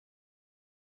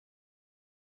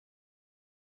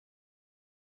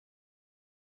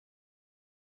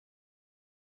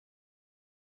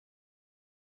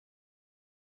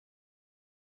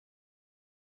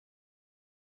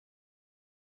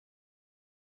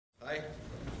Hi.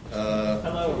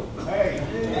 Hello. Hey.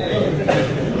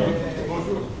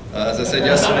 As I said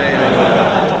yesterday,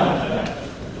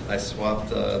 I swapped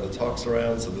the talks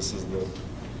around, so this is the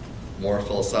more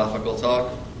philosophical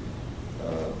talk.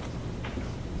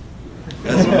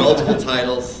 It has multiple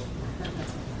titles.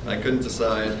 I couldn't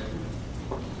decide.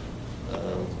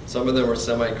 Some of them were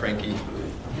semi-cranky.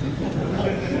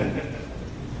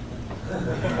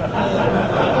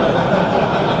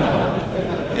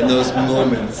 In those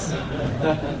moments.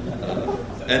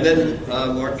 And then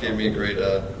Mark gave me a great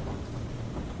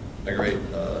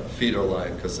feeder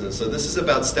line, so this is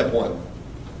about step one.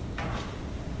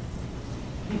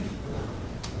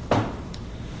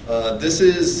 This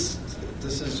is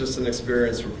just an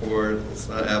experience report. It's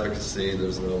not advocacy.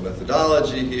 There's no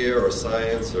methodology here or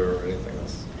science or anything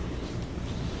else.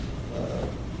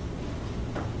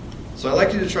 So I'd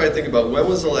like you to try to think about when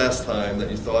was the last time that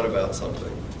you thought about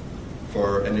something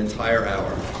for an entire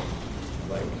hour.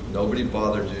 Like nobody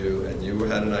bothered you and you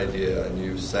had an idea and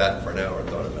you sat for an hour and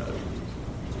thought about it.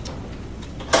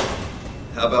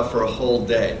 How about for a whole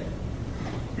day?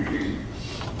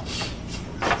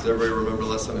 Does everybody remember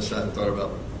last time I sat and thought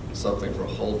about something for a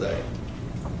whole day?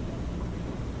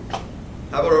 How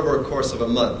about over a course of a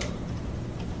month?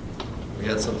 We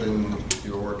had something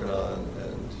you were working on,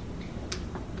 and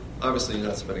obviously you're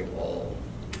not spending all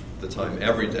the time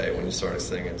every day when you start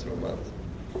extending it to a month.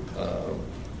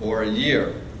 Or a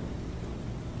year.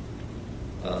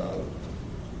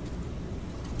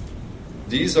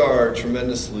 These are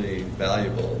tremendously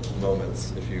valuable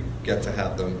moments if you get to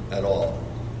have them at all.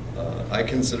 I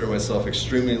consider myself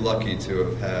extremely lucky to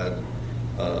have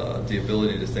had the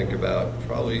ability to think about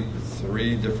probably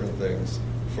 3 different things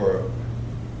for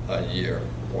a year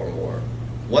or more.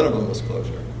 One of them was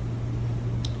closure.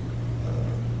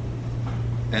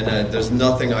 And there's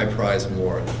nothing I prize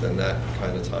more than that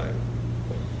kind of time.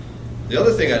 The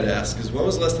other thing I'd ask is, when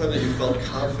was the last time that you felt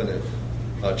confident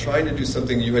trying to do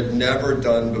something you had never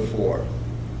done before?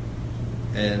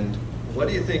 And what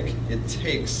do you think it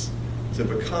takes to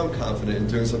become confident in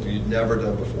doing something you'd never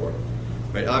done before?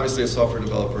 Right? Obviously, as software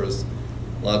developers,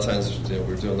 a lot of times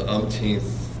we're doing the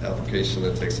umpteenth application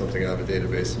that takes something out of a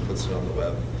database and puts it on the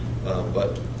web.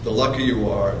 But the luckier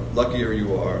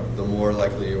you are, the more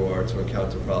likely you are to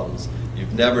encounter problems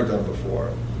you've never done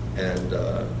before. And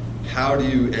how do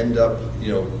you end up,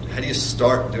 how do you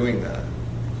start doing that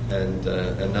and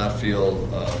not feel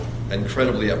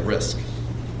incredibly at risk?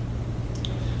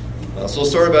 So we'll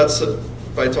start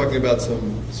by talking about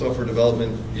some software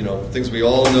development, things we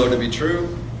all know to be true,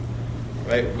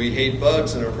 right? We hate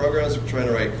bugs in our programs. We're trying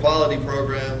to write quality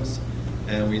programs.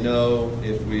 And we know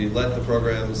if we let the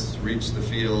programs reach the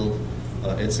field,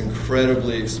 it's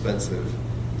incredibly expensive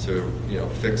to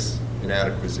fix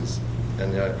inadequacies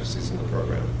in the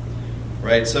program,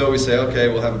 right? So we say, okay,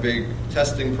 we'll have a big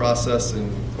testing process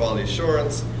and quality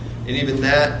assurance, and even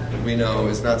that we know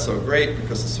is not so great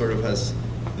because it sort of has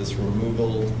this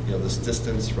removal, this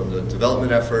distance from the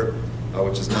development effort,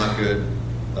 which is not good.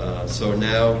 So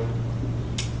now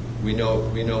we know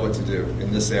what to do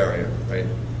in this area, right?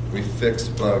 We fix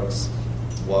bugs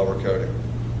while we're coding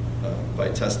by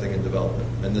testing and development.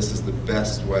 And this is the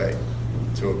best way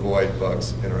to avoid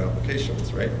bugs in our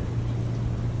applications, right?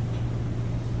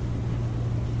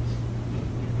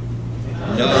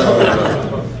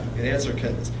 No. The answer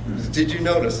can. Did you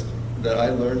notice that I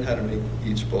learned how to make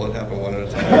each bullet happen one at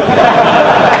a time?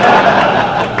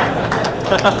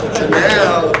 So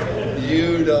now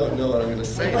you don't know what I'm going to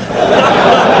say.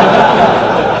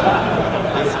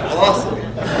 It's awesome.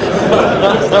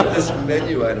 There's like this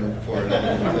menu item for it.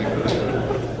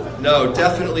 No,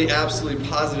 definitely, absolutely,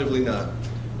 positively not.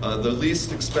 The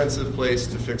least expensive place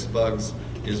to fix bugs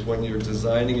is when you're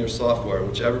designing your software,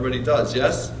 which everybody does,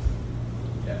 yes?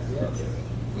 Yes.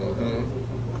 Mm-hmm.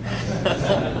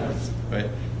 Right.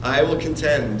 I will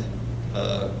contend,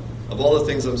 of all the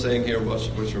things I'm saying here,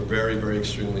 which are very, very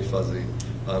extremely fuzzy,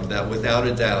 that without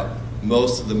a doubt,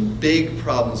 most of the big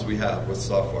problems we have with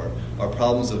software are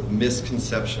problems of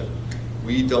misconception.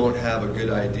 We don't have a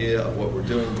good idea of what we're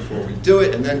doing before we do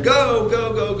it, and then go.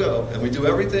 And we do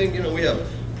everything, we have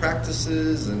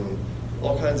practices and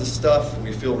all kinds of stuff, and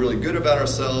we feel really good about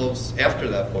ourselves after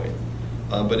that point.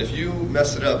 But if you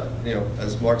mess it up,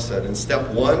 as Mark said, in step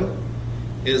 1,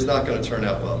 it is not going to turn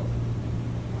out well.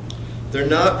 They're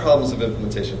not problems of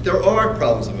implementation. There are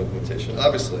problems of implementation,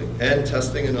 obviously, and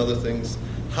testing and other things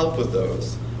help with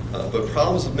those. But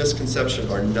problems of misconception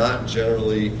are not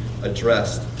generally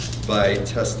addressed by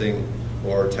testing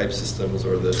or type systems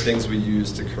or the things we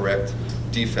use to correct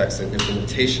defects in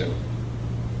implementation.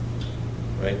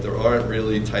 Right? There aren't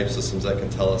really type systems that can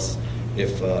tell us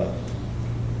if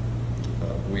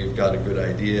we've got a good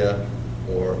idea,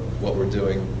 or what we're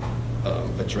doing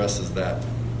addresses that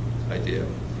idea.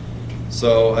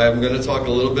 So I'm going to talk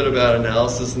a little bit about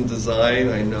analysis and design.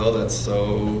 I know that's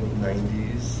so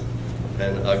 90s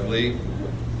and ugly,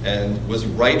 and was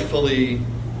rightfully,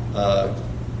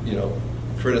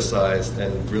 criticized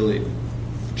and really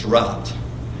dropped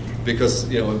because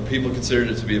people considered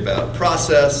it to be about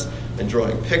process and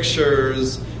drawing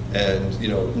pictures and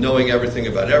knowing everything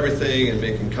about everything and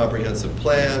making comprehensive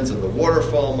plans and the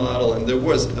waterfall model, and there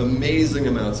was amazing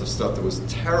amounts of stuff that was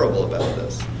terrible about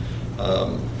this.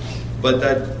 But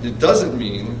that it doesn't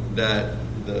mean that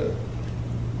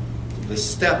the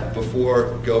step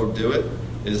before go do it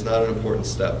is not an important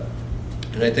step.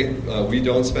 And I think we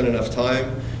don't spend enough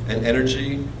time and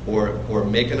energy or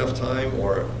make enough time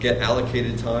or get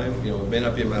allocated time. It may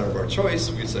not be a matter of our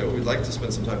choice. We say, well, we'd like to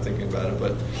spend some time thinking about it,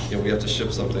 but we have to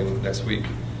ship something next week.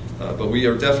 But we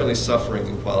are definitely suffering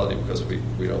in quality because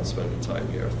we don't spend the time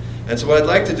here. And so what I'd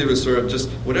like to do is sort of just,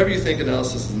 whatever you think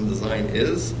analysis and design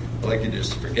is, I'd like you to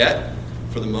just forget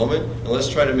for the moment, and let's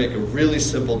try to make a really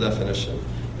simple definition.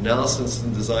 Analysis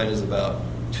and design is about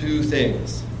two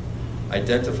things: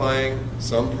 identifying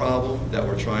some problem that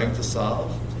we're trying to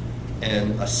solve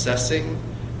and assessing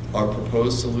our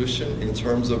proposed solution in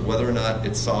terms of whether or not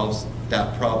it solves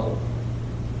that problem.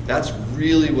 That's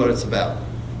really what it's about,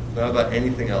 not about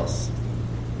anything else,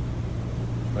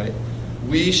 right?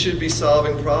 We should be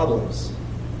solving problems,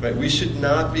 right? We should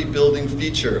not be building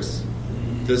features.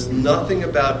 There's nothing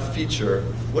about feature.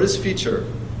 What is feature?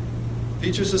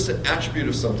 Feature is just an attribute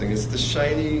of something. It's the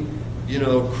shiny,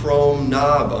 chrome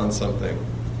knob on something.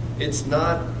 It's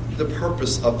not the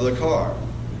purpose of the car.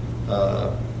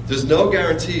 There's no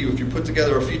guarantee if you put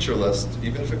together a feature list,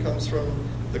 even if it comes from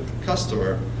the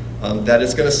customer, that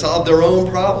it's going to solve their own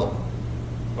problem,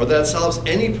 or that it solves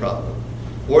any problem,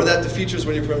 or that the features,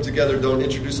 when you put them together, don't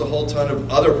introduce a whole ton of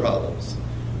other problems.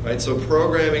 Right? So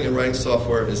programming and writing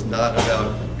software is not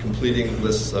about completing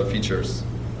lists of features.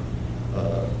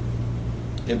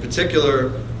 In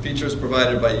particular, features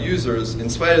provided by users, in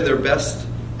spite of their best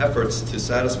efforts to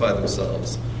satisfy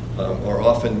themselves, are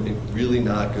often really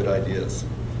not good ideas.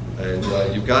 And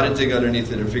you've got to dig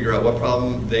underneath it and figure out what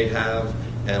problem they have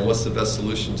and what's the best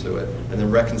solution to it, and then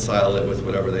reconcile it with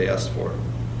whatever they asked for.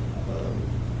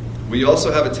 We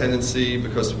also have a tendency,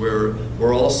 because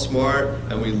we're all smart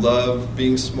and we love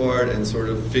being smart and sort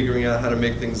of figuring out how to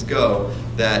make things go,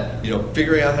 that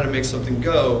figuring out how to make something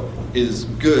go is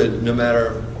good no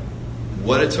matter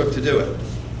what it took to do it.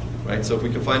 Right? So if we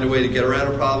can find a way to get around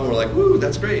a problem, we're like, woo,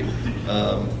 that's great.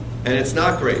 And it's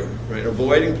not great. Right?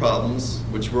 Avoiding problems,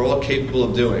 which we're all capable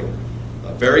of doing,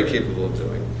 very capable of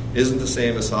doing, isn't the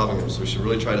same as solving them. So we should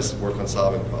really try to work on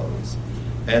solving problems.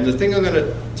 And the thing I'm going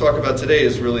to talk about today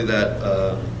is really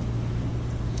that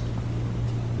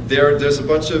there's a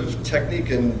bunch of technique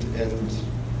and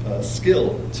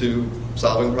skill to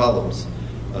solving problems.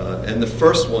 And the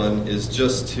first one is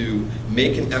just to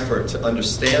make an effort to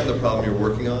understand the problem you're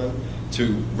working on,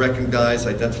 to recognize,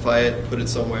 identify it, put it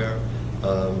somewhere,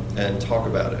 and talk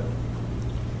about it.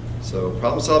 So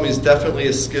problem solving is definitely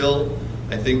a skill.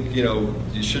 I think,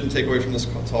 you shouldn't take away from this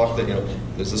talk that,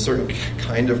 there's a certain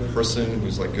kind of person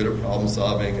who's good at problem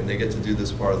solving and they get to do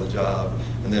this part of the job.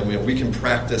 And then we can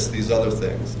practice these other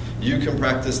things. You can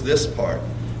practice this part.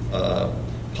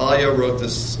 Polio wrote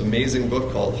this amazing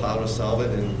book called How to Solve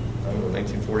It in,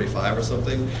 1945 or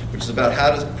something, which is about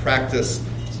how to practice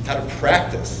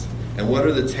and what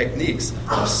are the techniques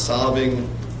of solving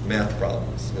math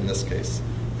problems in this case.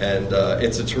 And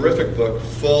it's a terrific book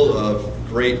full of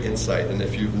great insight. And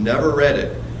if you've never read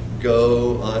it,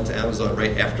 go on to Amazon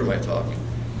right after my talk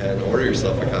and order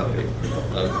yourself a copy.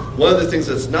 One of the things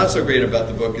that's not so great about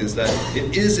the book is that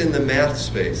it is in the math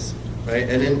space, right?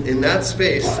 And in that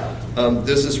space,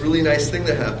 there's this really nice thing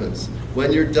that happens.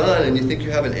 When you're done and you think you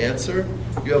have an answer,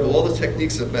 you have all the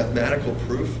techniques of mathematical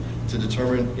proof to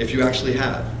determine if you actually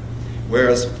have.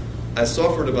 Whereas as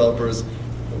software developers,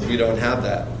 we don't have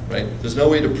that, right? There's no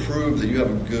way to prove that you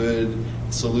have a good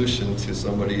solution to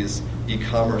somebody's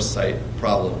e-commerce site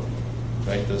problem,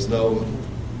 right? There's no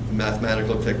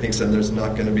mathematical techniques, and there's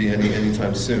not going to be any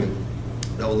anytime soon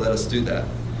that will let us do that.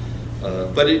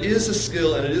 But it is a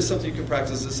skill, and it is something you can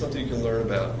practice. It's something you can learn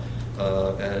about,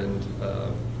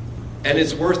 and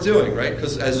it's worth doing, right?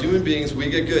 Because as human beings, we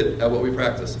get good at what we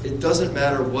practice. It doesn't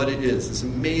matter what it is. There's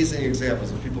amazing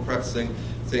examples of people practicing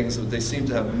things that they seem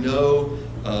to have no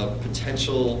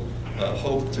potential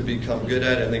hope to become good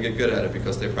at, and they get good at it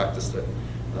because they practiced it.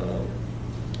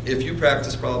 If you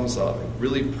practice problem solving,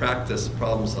 really practice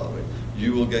problem solving,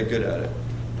 you will get good at it.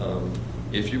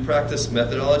 If you practice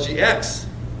methodology X,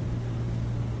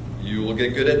 you will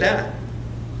get good at that.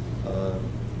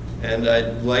 And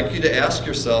I'd like you to ask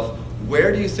yourself,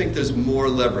 where do you think there's more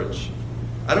leverage?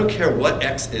 I don't care what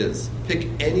X is. Pick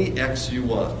any X you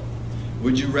want.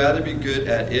 Would you rather be good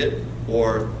at it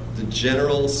or the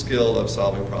general skill of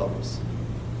solving problems?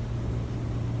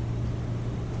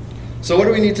 So what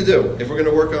do we need to do? If we're going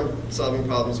to work on solving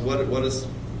problems, what is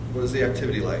the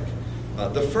activity like?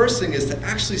 The first thing is to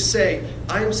actually say,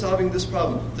 I am solving this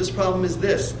problem. This problem is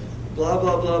this. Blah,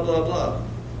 blah, blah, blah, blah.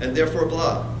 And therefore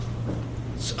blah.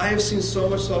 So I have seen so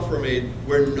much software made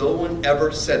where no one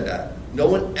ever said that. No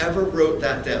one ever wrote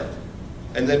that down.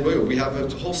 And then we have a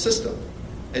whole system.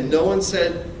 And no one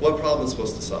said what problem it's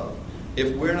supposed to solve.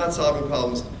 If we're not solving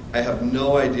problems, I have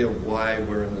no idea why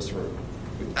we're in this room.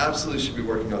 We absolutely should be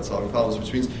working on solving problems,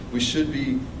 which means we should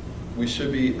be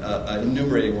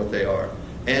enumerating what they are.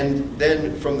 And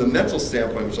then from the mental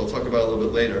standpoint, which I'll talk about a little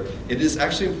bit later, it is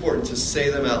actually important to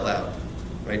say them out loud.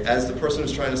 Right? As the person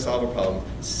who's trying to solve a problem,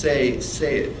 say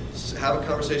it. Have a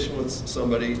conversation with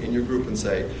somebody in your group and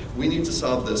say, we need to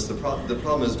solve this. The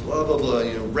problem is blah, blah, blah.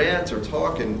 Rant or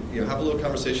talk and have a little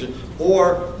conversation,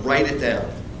 or write it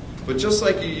down. But just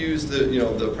like you use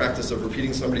the practice of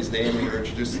repeating somebody's name when you're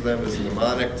introduced to them as a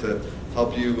mnemonic to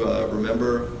help you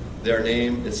remember their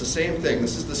name, it's the same thing.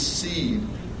 This is the seed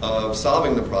of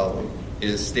solving the problem,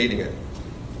 is stating it.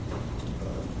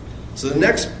 So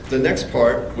the next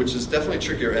part, which is definitely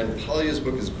trickier, and Polya's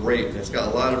book is great, and it's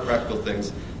got a lot of practical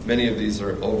things. Many of these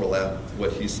are overlap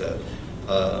what he said,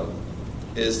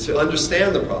 is to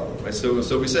understand the problem. Right? So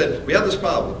we said, we have this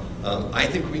problem. I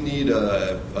think we need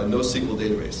a NoSQL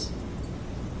database.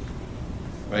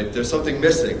 Right? There's something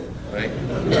missing. Right?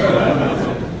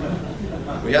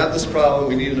 We have this problem.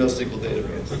 We need a NoSQL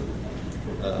database.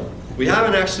 We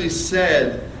haven't actually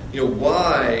said,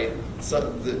 why.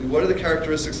 What are the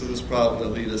characteristics of this problem that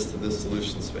lead us to this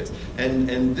solution space?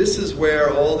 And this is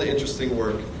where all the interesting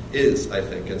work is, I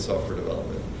think, in software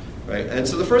development. Right? And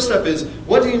so the first step is,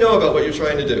 what do you know about what you're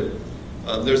trying to do?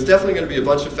 There's definitely going to be a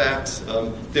bunch of facts.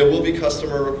 There will be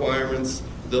customer requirements.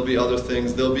 There'll be other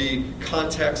things. There'll be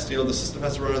context. The system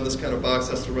has to run on this kind of box,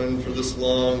 has to run for this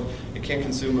long. It can't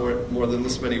consume more than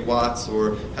this many watts,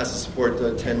 or has to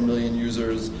support 10 million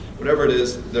users. Whatever it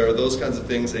is, there are those kinds of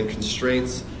things and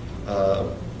constraints.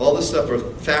 All this stuff are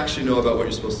facts you know about what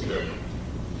you're supposed to do.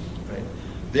 Right?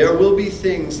 There will be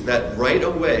things that right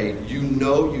away you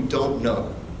don't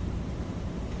know.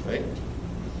 Right?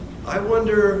 I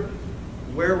wonder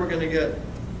where we're going to get,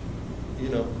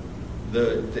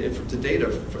 the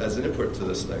data as an input to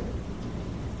this thing.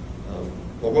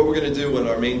 Or what we're going to do when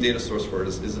our main data source for it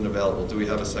isn't available. Do we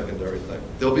have a secondary thing?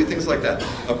 There'll be things like that.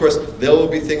 Of course, there will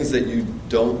be things that you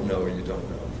don't know or you don't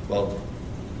know. Well,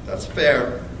 that's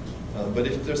fair. But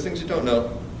if there's things you don't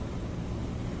know,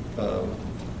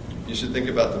 you should think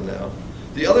about them now.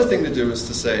 The other thing to do is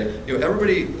to say,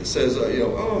 everybody says,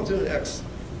 oh, I'm doing X.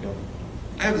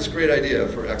 I have this great idea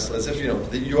for X, as if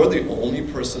that you're the only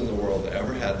person in the world that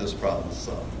ever had this problem to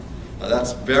solve.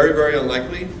 That's very, very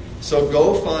unlikely. So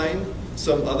go find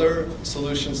some other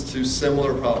solutions to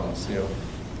similar problems.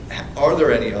 Are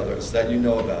there any others that you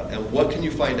know about, and what can you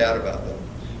find out about them?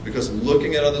 Because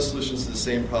looking at other solutions to the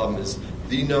same problem is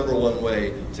the number one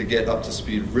way to get up to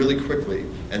speed really quickly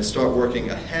and start working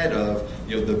ahead of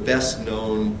the best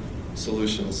known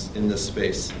solutions in this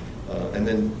space. And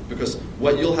then, because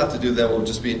what you'll have to do then will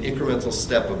just be an incremental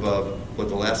step above what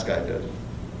the last guy did.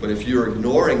 But if you're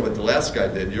ignoring what the last guy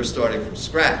did, you're starting from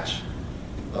scratch.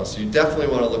 So you definitely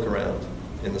want to look around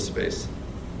in the space.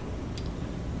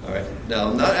 All right. Now,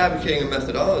 I'm not advocating a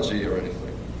methodology or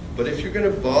anything, but if you're going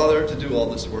to bother to do all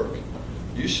this work,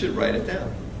 you should write it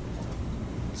down.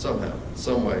 Somehow,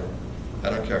 some way. I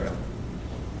don't care how.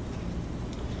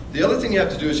 The other thing you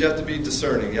have to do is you have to be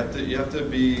discerning. You have to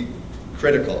be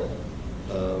critical.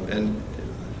 And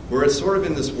we're sort of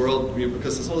in this world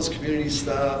because there's all this community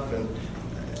stuff, and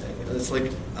it's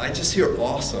like I just hear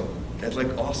awesome. And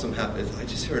like awesome happens. I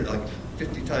just hear it like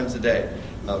 50 times a day.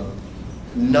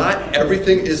 Not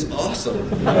everything is awesome.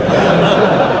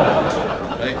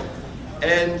 Right?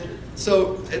 And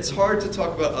so it's hard to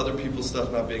talk about other people's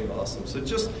stuff not being awesome. So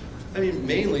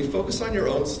mainly focus on your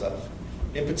own stuff.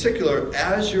 In particular,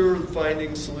 as you're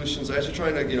finding solutions, as you're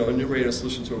trying to enumerate a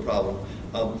solution to a problem,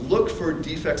 look for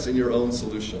defects in your own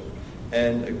solution.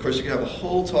 And of course, you can have a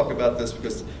whole talk about this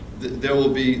because there will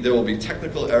be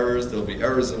technical errors, there will be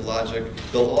errors in logic,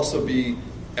 there'll also be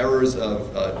errors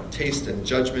of taste and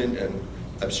judgment and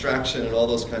abstraction and all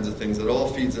those kinds of things that all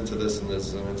feeds into this, and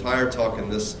there's an entire talk in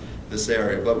this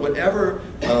area. But whatever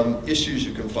issues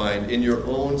you can find in your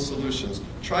own solutions,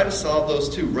 try to solve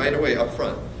those too right away up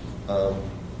front.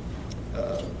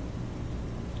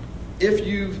 if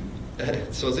you,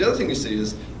 so the other thing you see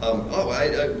is,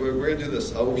 we're going to do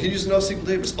this. Oh, we can use NoSQL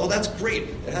database. Oh, that's great.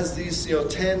 It has these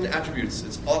 10 attributes.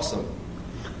 It's awesome.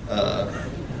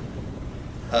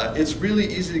 It's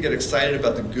really easy to get excited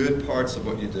about the good parts of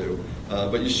what you do,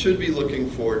 but you should be looking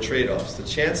for trade-offs. The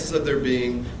chances of there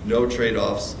being no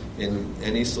trade-offs in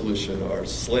any solution are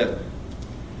slim.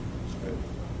 Right?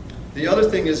 The other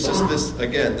thing is just this,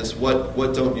 again, this what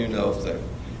don't you know thing.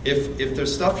 If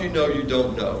there's stuff you know you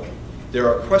don't know, there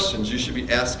are questions you should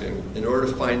be asking in order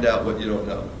to find out what you don't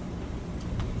know.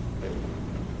 Right?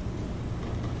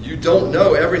 You don't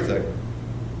know everything.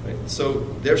 Right? So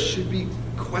there should be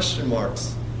question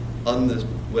marks on the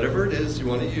whatever it is you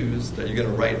want to use that you're going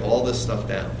to write all this stuff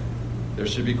down. There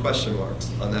should be question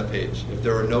marks on that page. If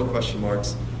there are no question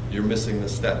marks, you're missing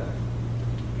this step.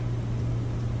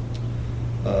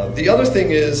 The other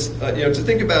thing is, to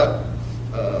think about,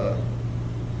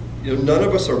 none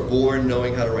of us are born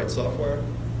knowing how to write software.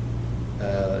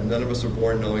 None of us are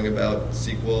born knowing about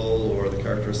SQL or the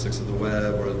characteristics of the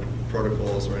web or the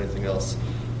protocols or anything else.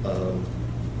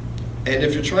 And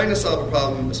if you're trying to solve a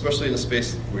problem, especially in a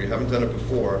space where you haven't done it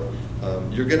before,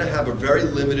 you're going to have a very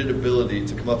limited ability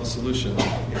to come up with a solution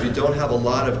if you don't have a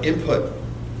lot of input.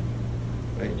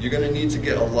 Right? You're going to need to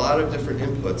get a lot of different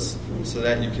inputs so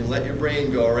that you can let your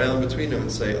brain go around between them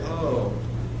and say, oh,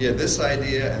 yeah, this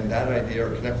idea and that idea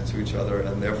are connected to each other,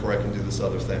 and therefore I can do this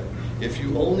other thing. If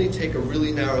you only take a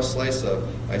really narrow slice of,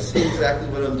 I see exactly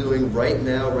what I'm doing right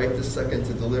now, right this second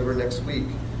to deliver next week,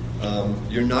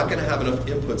 you're not going to have enough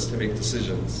inputs to make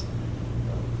decisions.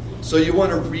 So you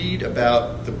want to read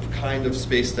about the kind of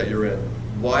space that you're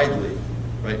in widely,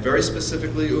 right? Very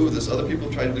specifically, there's other people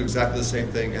trying to do exactly the same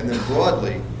thing, and then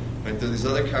broadly, right? There are these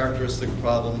other characteristic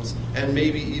problems, and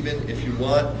maybe even if you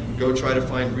want, go try to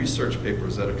find research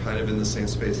papers that are kind of in the same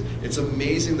space. It's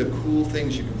amazing the cool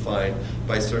things you can find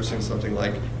by searching something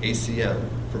like ACM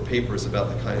for papers about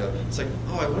the kind of, it's like,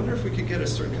 I wonder if we could get a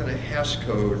certain kind of hash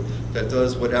code that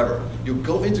does whatever. You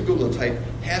go into Google and type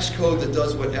hash code that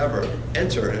does whatever,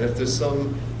 enter, and if there's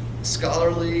some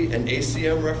scholarly and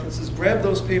ACM references, grab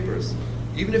those papers.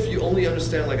 Even if you only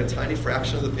understand like a tiny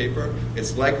fraction of the paper,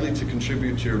 it's likely to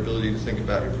contribute to your ability to think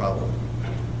about your problem.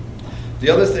 The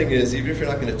other thing is, even if you're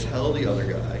not going to tell the other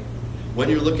guy, when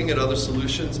you're looking at other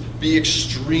solutions, be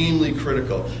extremely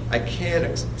critical. I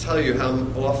can't tell you how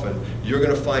often you're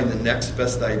going to find the next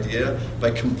best idea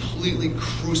by completely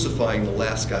crucifying the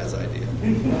last guy's idea,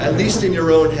 at least in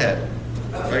your own head.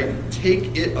 Right?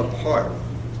 Take it apart.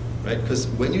 Right? Because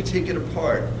when you take it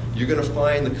apart, you're going to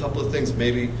find a couple of things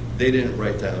maybe they didn't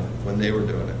write down when they were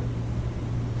doing it.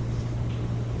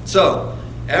 So,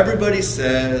 everybody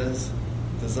says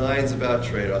design's about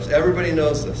trade-offs. Everybody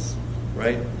knows this,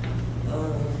 right?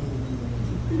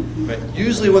 Right?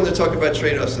 Usually when they're talking about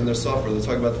trade-offs in their software, they're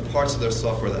talking about the parts of their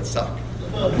software that suck.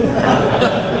 Right?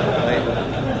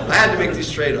 I had to make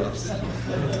these trade-offs.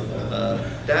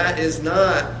 That is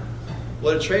not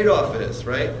what a trade-off is,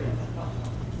 right?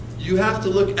 You have to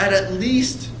look at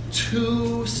least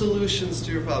 2 solutions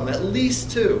to your problem, at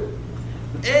least 2.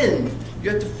 And you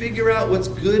have to figure out what's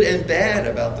good and bad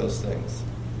about those things,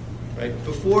 right?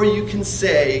 Before you can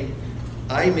say,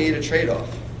 I made a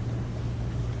trade-off.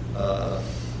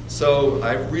 So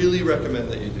I really recommend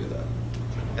that you do that.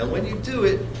 And when you do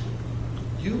it,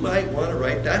 you might want to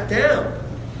write that down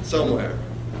somewhere.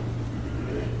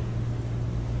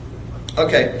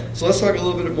 Okay, so let's talk a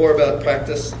little bit more about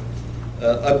practice.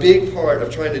 A big part of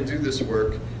trying to do this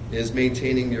work is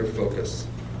maintaining your focus.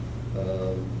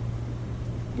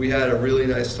 We had a really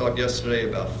nice talk yesterday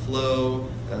about flow,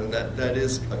 and that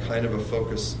is a kind of a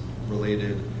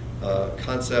focus-related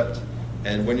concept.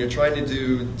 And when you're trying to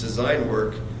do design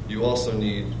work, you also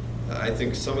need, I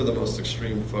think, some of the most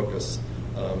extreme focus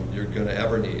you're going to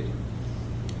ever need.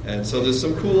 And so there's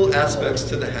some cool aspects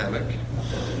to the hammock.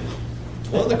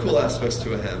 One of the cool aspects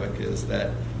to a hammock is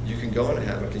that you can go in a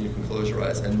hammock and you can close your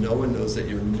eyes and no one knows that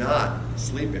you're not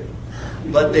sleeping.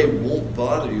 But they won't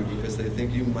bother you because they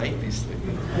think you might be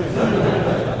sleeping.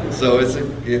 So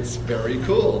it's very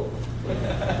cool.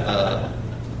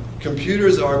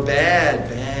 Computers are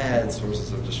bad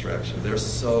sources of distraction. They're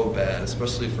so bad,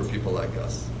 especially for people like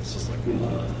us. It's just like,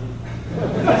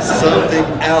 something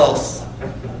else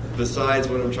besides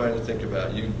what I'm trying to think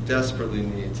about. You desperately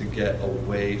need to get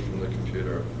away from the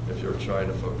computer if you're trying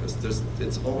to focus.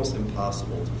 It's almost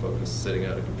impossible to focus sitting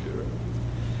at a computer.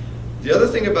 The other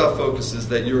thing about focus is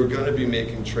that you're going to be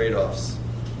making trade-offs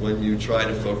when you try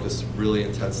to focus really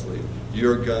intensely.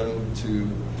 You're going to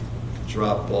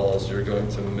drop balls. You're going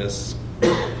to miss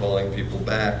calling people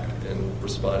back and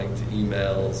responding to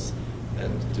emails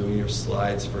and doing your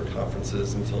slides for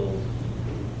conferences until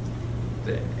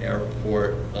the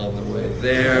airport on the way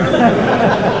there,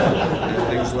 and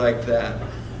things like that.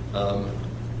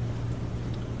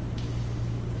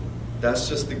 That's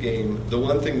just the game. The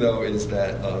one thing, though, is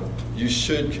that you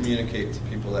should communicate to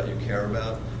people that you care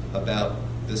about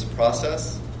this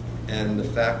process, and the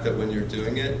fact that when you're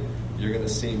doing it, you're going to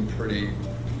seem pretty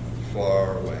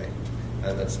far away.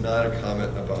 And that's not a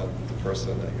comment about the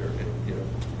person that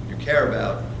you care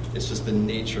about. It's just the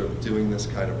nature of doing this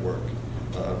kind of work.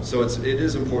 So it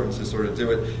is important to sort of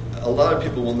do it. A lot of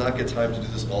people will not get time to do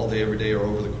this all day, every day, or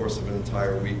over the course of an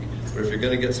entire week. But if you're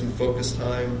going to get some focus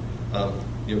time,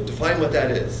 define what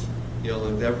that is.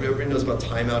 Everybody knows about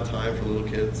timeout time for little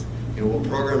kids.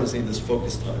 Programmers need this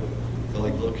focus time. They're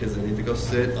like little kids. They need to go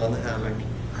sit on the hammock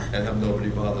and have nobody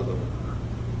bother them.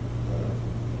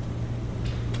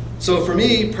 So for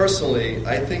me personally,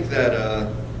 I think that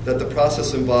the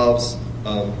process involves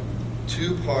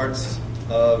two parts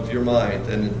of your mind,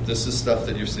 and this is stuff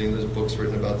that you're seeing. There's books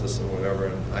written about this and whatever,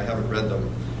 and I haven't read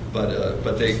them,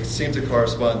 but they seem to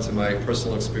correspond to my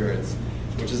personal experience,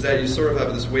 which is that you sort of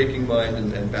have this waking mind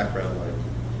and background mind,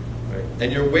 right?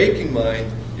 And your waking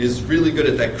mind is really good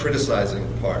at that criticizing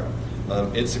part.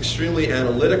 It's extremely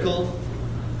analytical,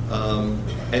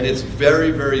 and it's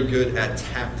very, very good at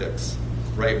tactics.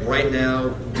 Right now,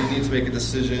 we need to make a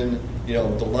decision.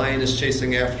 The lion is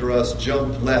chasing after us.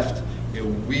 Jump left.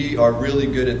 We are really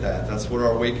good at that. That's what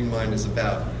our waking mind is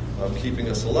about: keeping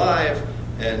us alive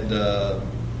and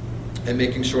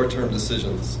making short-term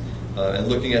decisions and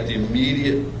looking at the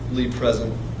immediately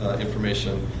present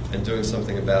information and doing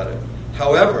something about it.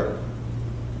 However,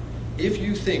 if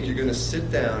you think you're going to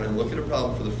sit down and look at a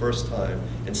problem for the first time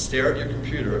and stare at your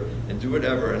computer and do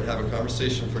whatever and have a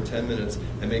conversation for 10 minutes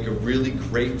and make a really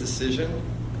great decision,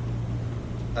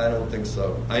 I don't think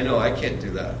so. I know I can't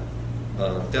do that.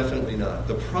 Definitely not.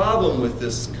 The problem with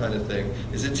this kind of thing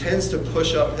is it tends to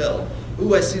push uphill.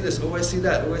 Ooh, I see this. Ooh, I see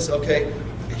that. Ooh, I see, okay,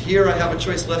 here I have a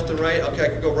choice, left and right. Okay, I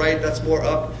can go right. That's more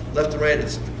up. Left and right.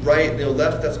 It's right.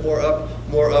 Left. That's more up.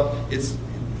 More up. It's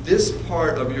this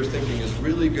part of your thinking is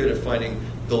really good at finding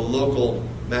the local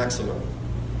maximum,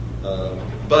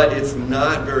 but it's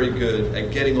not very good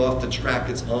at getting off the track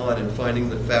it's on and finding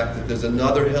the fact that there's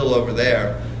another hill over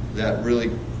there that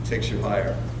really takes you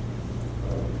higher.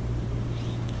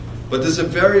 But there's a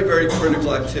very, very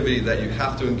critical activity that you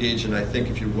have to engage in, I think,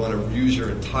 if you want to use your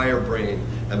entire brain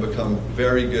and become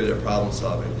very good at problem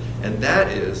solving. And that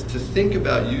is to think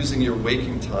about using your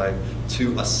waking time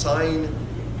to assign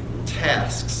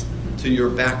tasks to your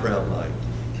background mind.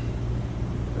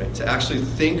 Right? To actually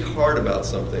think hard about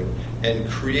something and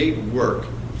create work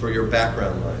for your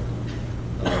background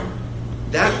mind.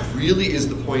 That really is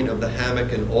the point of the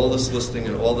hammock and all this listening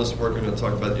and all this work I'm going to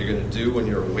talk about that you're going to do when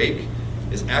you're awake,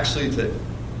 is actually to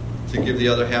give the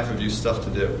other half of you stuff to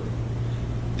do.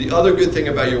 The other good thing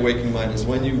about your waking mind is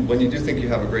when you do think you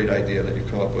have a great idea that you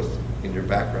come up with in your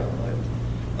background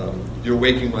mind, your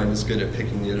waking mind is good at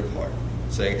picking it apart,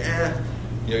 saying,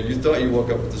 you thought you woke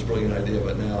up with this brilliant idea,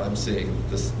 but now I'm seeing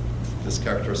this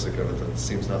characteristic of it that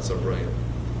seems not so brilliant.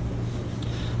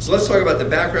 So let's talk about the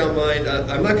background mind.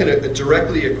 I'm not going to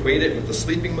directly equate it with the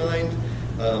sleeping mind,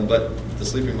 but the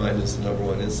sleeping mind is the number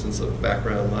one instance of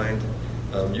background mind.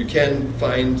 You can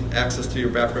find access to your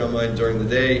background mind during the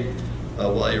day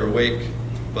while you're awake,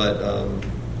 but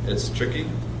it's tricky.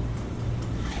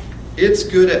 It's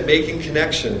good at making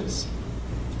connections,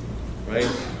 right?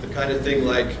 The kind of thing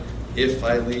like, if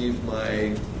I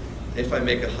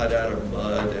make a hut out of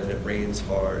mud and it rains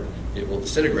hard, it will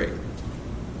disintegrate.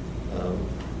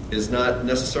 Is not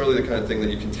necessarily the kind of thing that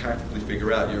you can tactically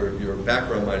figure out. Your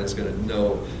background mind is going to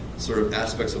know sort of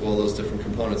aspects of all those different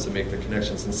components and make the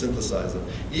connections and synthesize them.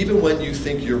 Even when you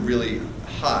think you're really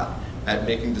hot at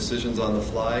making decisions on the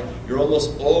fly, you're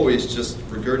almost always just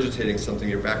regurgitating something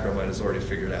your background mind has already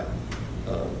figured out.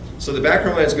 So the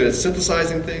background mind is good at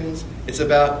synthesizing things. It's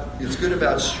good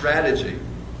about strategy,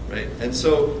 right? And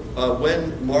so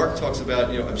when Mark talks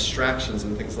about abstractions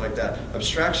and things like that,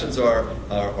 abstractions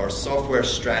are software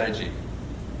strategy,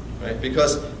 right?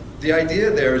 Because the idea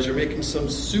there is you're making some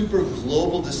super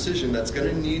global decision that's going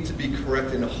to need to be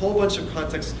correct in a whole bunch of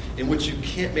contexts in which you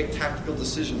can't make tactical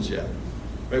decisions yet.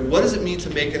 Right? What does it mean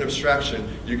to make an abstraction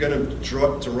you're going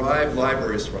to derive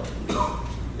libraries from?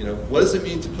 What does it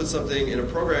mean to put something in a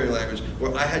programming language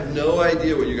where I had no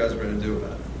idea what you guys were going to do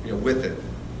about it, with it?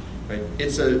 Right?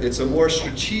 It's a more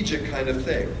strategic kind of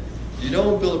thing. You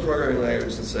don't build a programming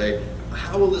language and say,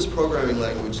 how will this programming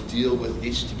language deal with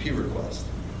HTTP requests?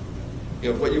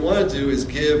 What you want to do is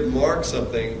give Mark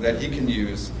something that he can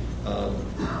use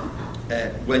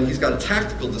when he's got a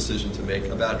tactical decision to make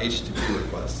about HTTP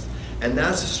requests. And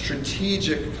that's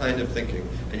strategic kind of thinking.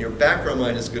 And your background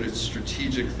mind is good at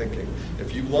strategic thinking.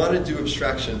 If you want to do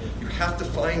abstraction, you have to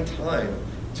find time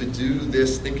to do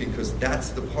this thinking, because that's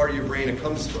the part of your brain it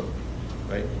comes from.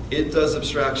 Right? It does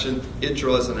abstraction, it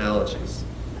draws analogies.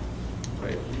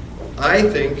 Right? I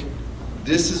think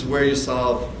this is where you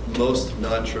solve most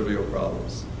non-trivial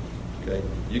problems. Okay?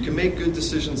 You can make good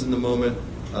decisions in the moment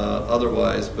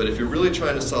otherwise, but if you're really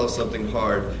trying to solve something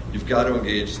hard, you've got to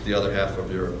engage the other half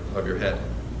of your head.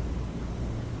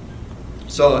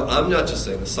 So I'm not just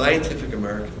saying, the Scientific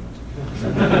American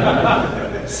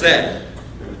said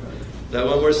that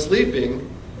when we're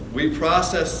sleeping, we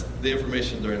process the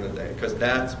information during the day, because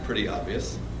that's pretty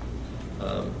obvious.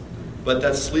 But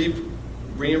that sleep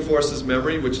reinforces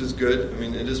memory, which is good. I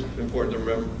mean, it is important to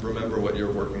remember what you're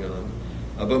working on.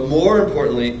 But more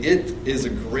importantly, it is a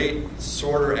great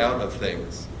sorter out of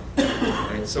things.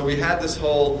 Right? So we had this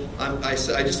whole, I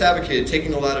just advocated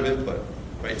taking a lot of input,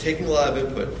 right? Taking a lot of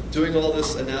input, doing all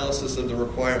this analysis of the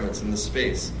requirements in the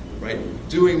space, right?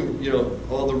 Doing,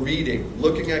 all the reading,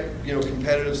 looking at,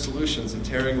 competitive solutions and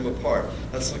tearing them apart.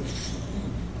 That's like,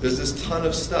 there's this ton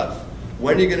of stuff.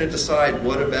 When are you going to decide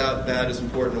what about that is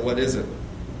important and what isn't?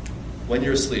 When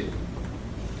you're asleep.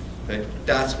 Okay?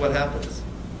 That's what happens.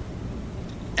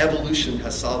 Evolution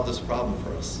has solved this problem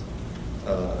for us.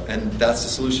 And that's the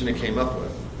solution it came up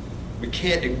with. We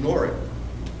can't ignore it.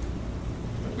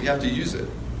 We have to use it.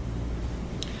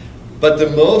 But the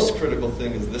most critical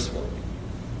thing is this one.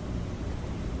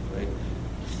 Right?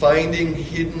 Finding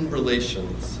hidden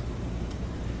relations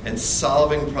and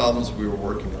solving problems we were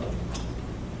working on.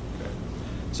 Okay?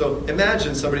 So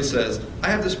imagine somebody says, I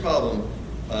have this problem,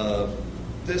 that.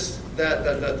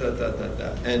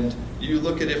 And you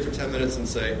look at it for 10 minutes and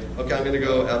say, okay, I'm going to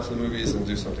go out to the movies and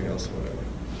do something else or whatever.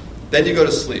 Then you go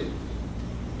to sleep.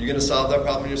 You going to solve that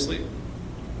problem in your sleep?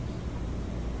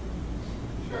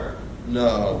 Sure.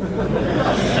 No.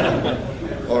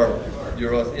 Or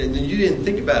and you didn't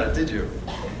think about it, did you?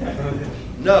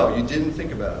 No, you didn't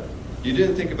think about it. You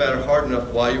didn't think about it hard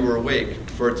enough while you were awake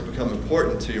for it to become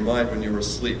important to your mind when you were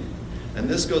asleep. And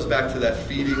this goes back to that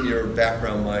feeding your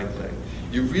background mind thing.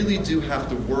 You really do have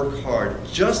to work hard.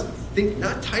 Just think,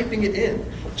 not typing it in,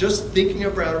 just thinking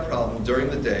about a problem during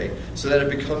the day so that it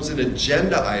becomes an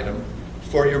agenda item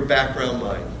for your background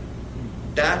mind.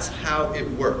 That's how it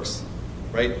works,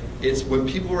 right? It's when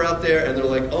people are out there and they're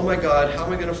like, oh my God, how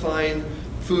am I going to find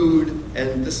food?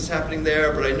 And this is happening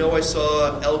there, but I know I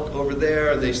saw elk over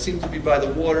there and they seem to be by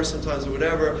the water sometimes or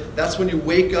whatever. That's when you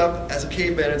wake up as a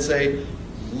caveman and say,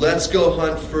 let's go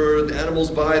hunt for the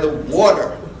animals by the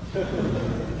water.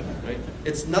 Right?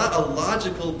 It's not a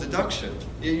logical deduction.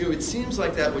 It seems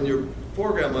like that when your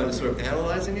foreground mind is sort of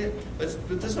analyzing it,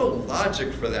 but there's no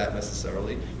logic for that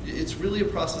necessarily. It's really a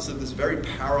process of this very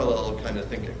parallel kind of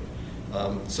thinking.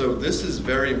 So this is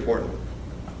very important.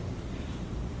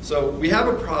 So we have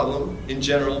a problem in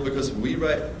general because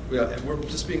we're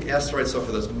just being asked to write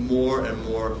software that's more and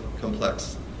more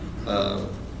complex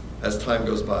as time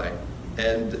goes by.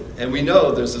 And we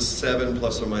know there's a 7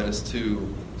 plus or minus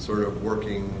 2 sort of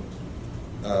working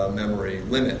memory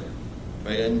limit,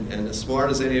 right? And as smart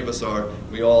as any of us are,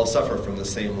 we all suffer from the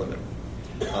same limit.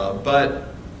 But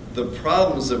the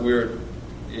problems that we're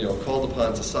called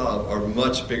upon to solve are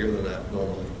much bigger than that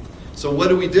normally. So what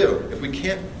do? If we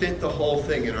can't fit the whole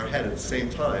thing in our head at the same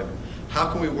time,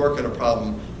 how can we work on a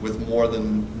problem with more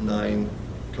than 9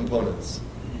 components?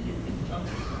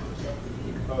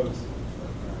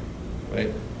 Right?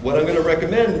 What I'm going to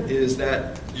recommend is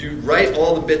that you write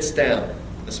all the bits down.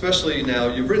 Especially now,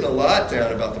 you've written a lot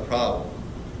down about the problem,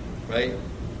 right?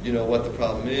 You know what the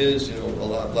problem is, a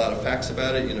lot of facts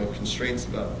about it, constraints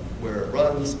about where it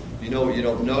runs, you know what you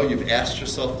don't know, you've asked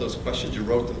yourself those questions, you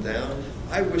wrote them down.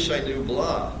 I wish I knew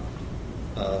blah.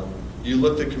 You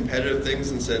looked at competitive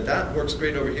things and said, that works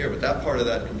great over here, but that part of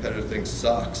that competitive thing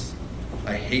sucks.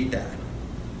 I hate that.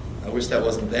 I wish that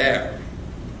wasn't there.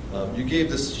 You gave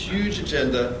this huge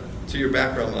agenda to your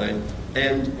background mind,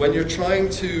 and when you're trying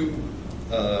to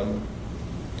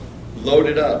load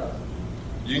it up,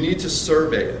 you need to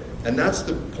survey it. And that's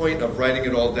the point of writing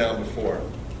it all down before.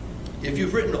 If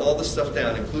you've written all the stuff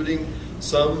down, including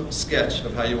some sketch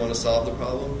of how you want to solve the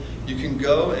problem, you can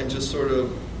go and just sort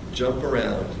of jump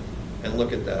around and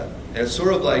look at that. And it's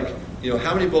sort of like,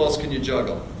 how many balls can you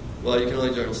juggle? Well, you can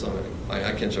only juggle so many.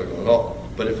 I can't juggle at all.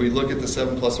 But if we look at the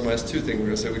 7 plus or minus 2 thing, we're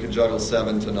going to say we can juggle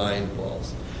 7 to 9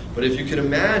 balls. But if you can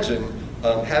imagine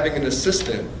having an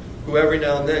assistant who every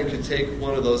now and then could take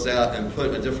one of those out and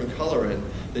put a different color in,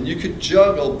 then you could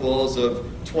juggle balls of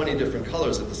 20 different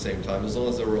colors at the same time, as long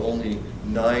as there were only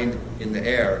 9 in the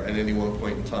air at any one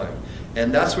point in time.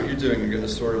 And that's what you're doing. You're going to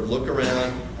sort of look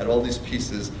around at all these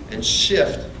pieces and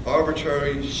shift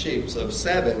arbitrary shapes of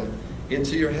 7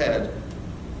 into your head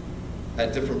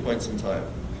at different points in time.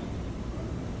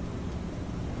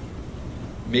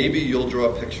 Maybe you'll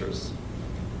draw pictures.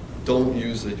 Don't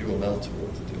use a UML tool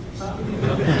to do this.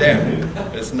 There.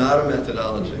 It's not a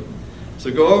methodology.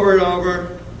 So go over and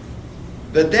over.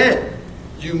 But then,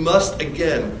 you must,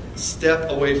 again, step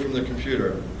away from the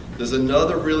computer. There's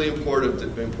another really important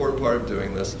part of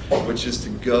doing this, which is to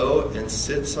go and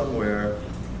sit somewhere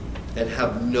and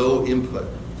have no input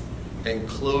and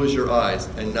close your eyes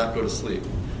and not go to sleep.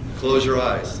 Close your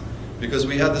eyes. Because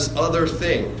we have this other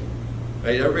thing.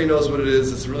 Right? Everybody knows what it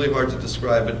is. It's really hard to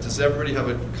describe, but does everybody have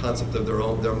a concept of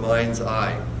their mind's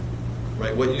eye?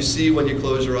 Right? What you see when you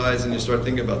close your eyes and you start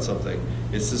thinking about something.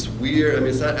 It's this weird,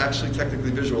 it's not actually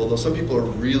technically visual, although some people are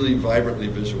really vibrantly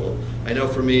visual. I know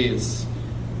for me it's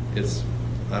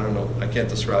I don't know, I can't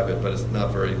describe it, but it's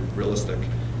not very realistic.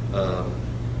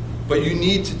 But you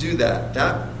need to do that.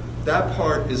 That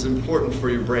part is important for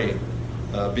your brain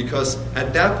because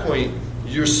at that point,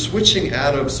 you're switching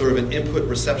out of sort of an input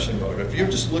reception mode. If you're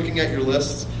just looking at your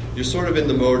lists, you're sort of in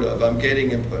the mode of I'm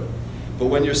getting input. But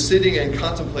when you're sitting and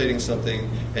contemplating something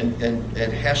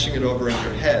and hashing it over in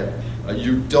your head,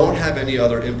 you don't have any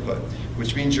other input,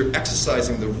 which means you're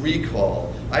exercising the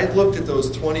recall. I looked at those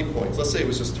 20 points. Let's say it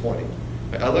was just 20.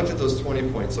 I looked at those 20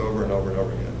 points over and over and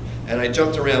over again. And I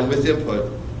jumped around with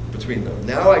input between them.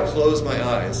 Now I close my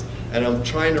eyes, and I'm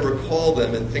trying to recall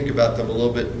them and think about them a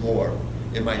little bit more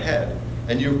in my head.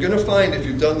 And you're going to find if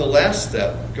you've done the last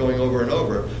step, going over and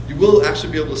over, you will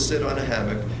actually be able to sit on a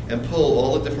hammock and pull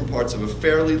all the different parts of a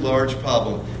fairly large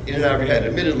problem in and out of your head,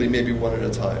 admittedly maybe one at a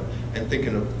time, and think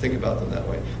about them that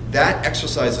way. That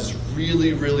exercise is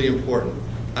really, really important.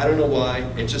 I don't know why,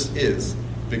 it just is.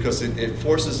 Because it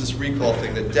forces this recall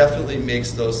thing that definitely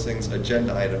makes those things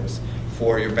agenda items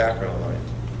for your background mind.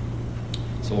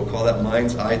 So we'll call that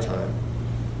mind's eye time.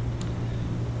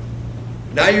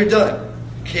 Now you're done.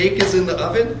 Cake is in the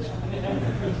oven.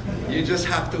 You just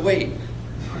have to wait.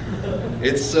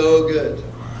 It's so good.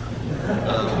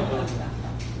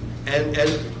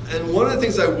 And one of the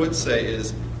things I would say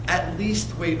is at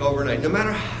least wait overnight. No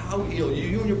matter how you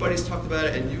and your buddies talked about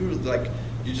it, and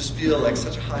you just feel like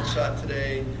such a hot shot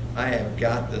today. I have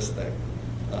got this thing.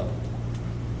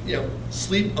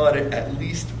 Sleep on it at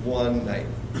least one night.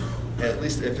 At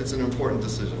least if it's an important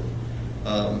decision.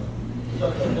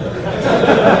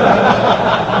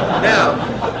 Now,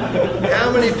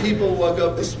 how many people woke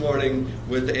up this morning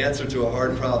with the answer to a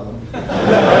hard problem?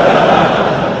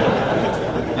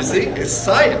 You see, it's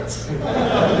science.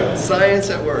 Science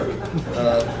at work.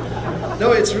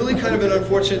 No, it's really kind of an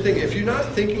unfortunate thing. If you're not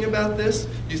thinking about this,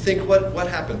 you think, what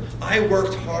happened? I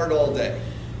worked hard all day,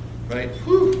 right?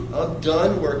 Whew, I'm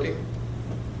done working.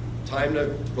 Time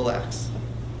to relax.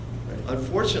 Right?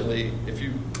 Unfortunately, if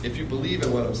you believe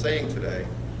in what I'm saying today,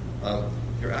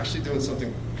 you're actually doing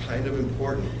something kind of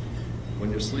important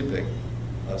when you're sleeping.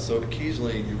 So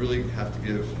occasionally, you really have to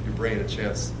give your brain a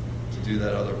chance to do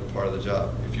that other part of the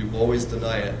job. If you always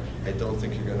deny it, I don't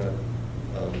think you're going to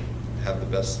have the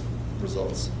best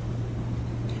results.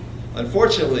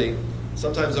 Unfortunately,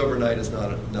 sometimes overnight is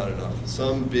not enough.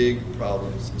 Some big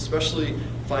problems, especially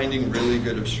finding really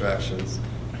good abstractions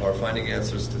or finding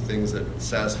answers to things that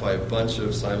satisfy a bunch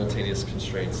of simultaneous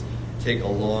constraints, take a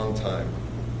long time.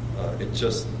 It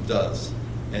just does.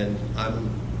 And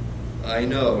I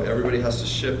know everybody has to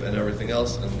ship and everything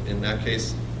else, and in that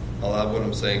case, a lot of what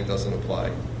I'm saying doesn't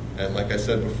apply. And like I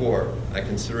said before, I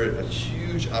consider it a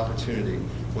huge opportunity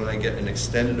when I get an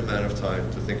extended amount of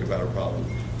time to think about a problem,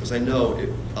 because I know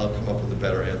I'll come up with a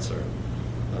better answer.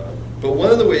 But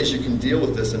one of the ways you can deal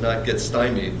with this and not get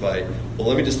stymied by, well,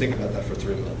 let me just think about that for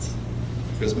 3 months,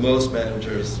 because most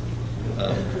managers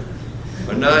are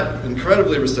not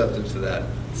incredibly receptive to that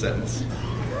sentence,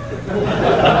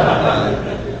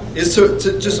 is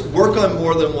to just work on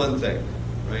more than one thing,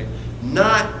 right?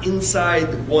 Not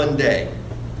inside one day.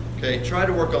 Okay, try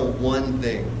to work on one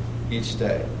thing each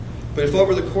day. But if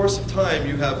over the course of time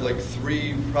you have like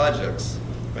 3 projects,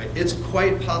 right, it's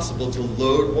quite possible to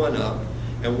load one up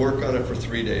and work on it for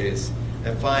 3 days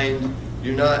and find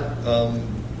you're not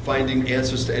finding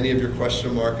answers to any of your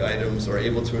question mark items or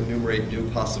able to enumerate new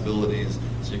possibilities.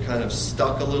 So you're kind of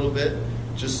stuck a little bit.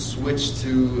 Just switch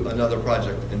to another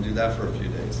project and do that for a few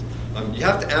days. You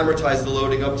have to amortize the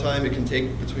loading up time. It can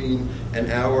take between an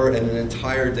hour and an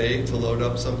entire day to load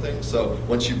up something. So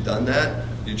once you've done that,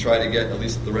 you try to get at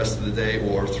least the rest of the day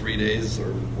or 3 days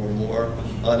or more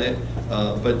on it.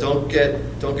 But don't get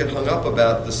hung up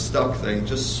about the stuck thing.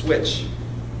 Just switch.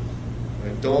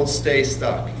 Right? Don't stay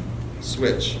stuck.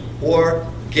 switch. Or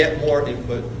get more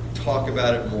input, talk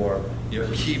about it more,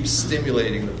 keep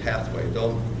stimulating the pathway.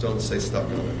 Don't stay stuck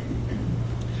on it.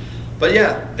 But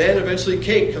yeah, then eventually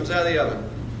cake comes out of the oven.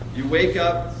 You wake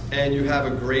up and you have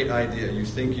a great idea. You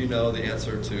think you know the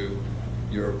answer to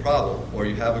your problem, or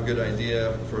you have a good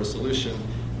idea for a solution.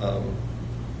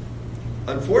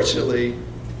 Unfortunately,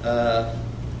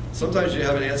 sometimes you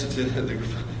have an answer to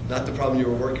not the problem you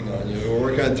were working on. You were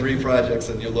working on 3 projects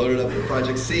and you loaded up with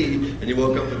project C and you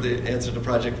woke up with the answer to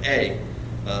project A.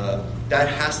 That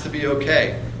has to be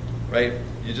okay, right?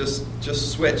 You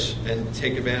just switch and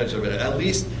take advantage of it. At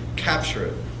least capture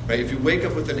it, right? If you wake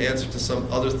up with an answer to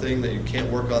some other thing that you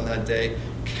can't work on that day,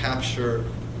 capture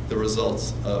the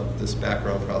results of this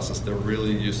background process. They're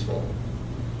really useful.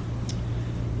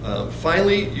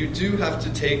 Finally, you do have to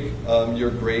take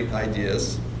your great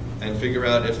ideas and figure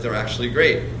out if they're actually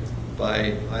great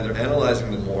by either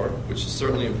analyzing them more, which is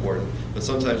certainly important, but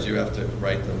sometimes you have to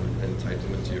write them and type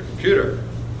them into your computer.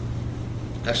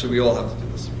 Actually, we all have to do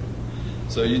this.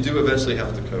 So you do eventually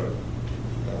have to code.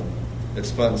 It's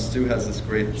fun. Stu has this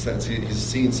great sense. He's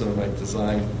seen some of my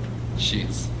design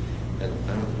sheets. And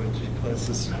I don't know what you call it. It's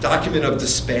this document of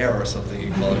despair or something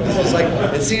you call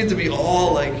it. It seemed to be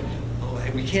all like,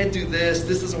 we can't do this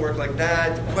doesn't work like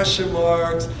that, question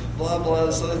marks, blah, blah,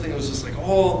 this other thing. It was just like,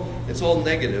 it's all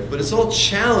negative. But it's all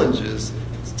challenges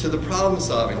to the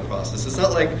problem-solving process. It's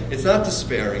not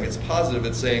despairing, it's positive.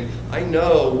 It's saying, I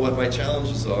know what my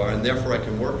challenges are, and therefore I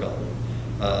can work on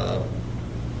them.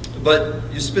 But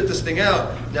you spit this thing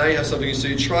out, now you have something, so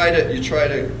you try to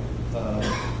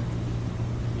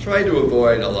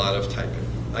avoid a lot of typing.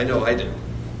 I know I do.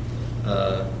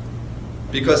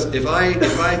 Because if I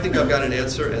think I've got an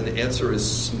answer and the answer is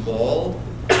small,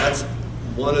 that's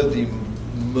one of the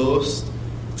most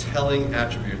telling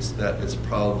attributes that it's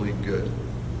probably good.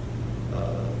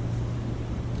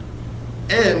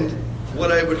 And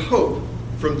what I would hope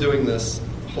from doing this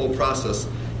whole process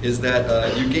is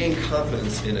that you gain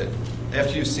confidence in it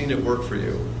after you've seen it work for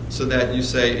you, so that you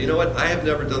say, you know what, I have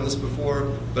never done this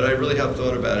before, but I really have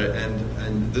thought about it,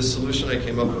 and this solution I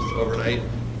came up with overnight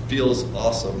feels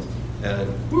awesome.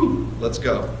 And let's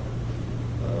go.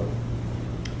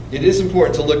 It is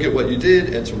important to look at what you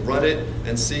did and to run it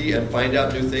and see and find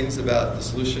out new things about the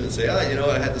solution and say, I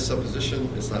had this supposition,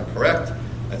 it's not correct.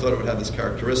 I thought it would have this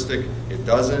characteristic, it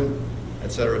doesn't,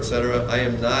 et cetera, et cetera. I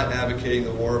am not advocating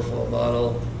the waterfall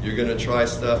model. You're going to try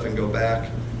stuff and go back.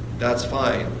 That's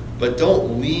fine. But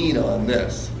don't lean on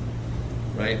this,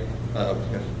 right?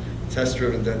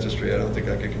 Test-driven dentistry, I don't think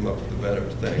I could come up with a better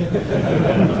thing.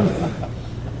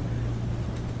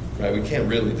 Right, we can't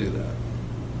really do that.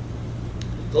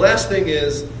 The last thing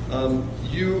is,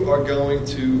 you are going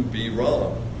to be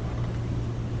wrong.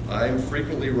 I'm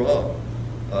frequently wrong.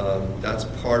 That's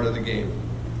part of the game.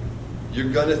 You're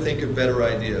going to think of better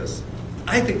ideas.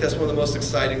 I think that's one of the most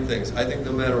exciting things. I think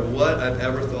no matter what I've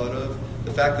ever thought of,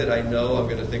 the fact that I know I'm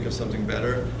going to think of something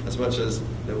better, as much as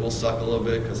it will suck a little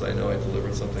bit because I know I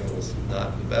delivered something that was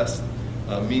not the best,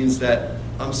 means that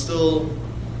I'm still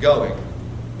going.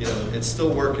 It's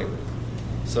still working.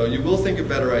 So you will think of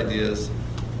better ideas.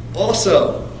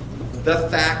 Also, the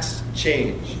facts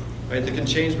change. Right? They can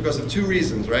change because of 2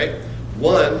 reasons, right?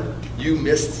 One, you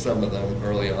missed some of them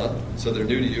early on, so they're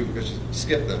new to you because you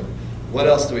skipped them. What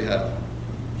else do we have?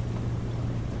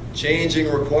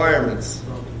 Changing requirements,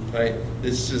 right?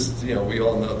 It's just, we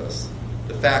all know this.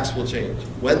 The facts will change.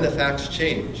 When the facts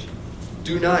change,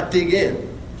 do not dig in.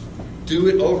 Do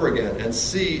it over again and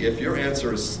see if your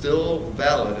answer is still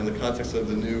valid in the context of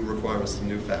the new requirements, the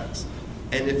new facts.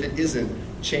 And if it isn't,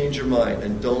 change your mind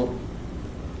and don't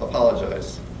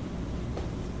apologize.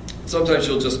 Sometimes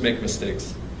you'll just make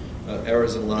mistakes,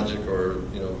 errors in logic, or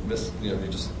you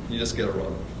just get it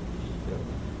wrong.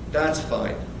 That's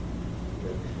fine.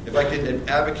 If I can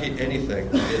advocate anything,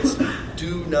 it's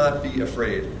do not be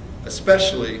afraid.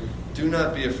 Especially, do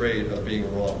not be afraid of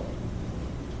being wrong.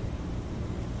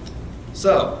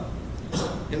 So,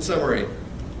 in summary,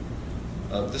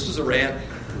 this was a rant.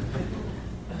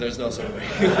 There's no summary.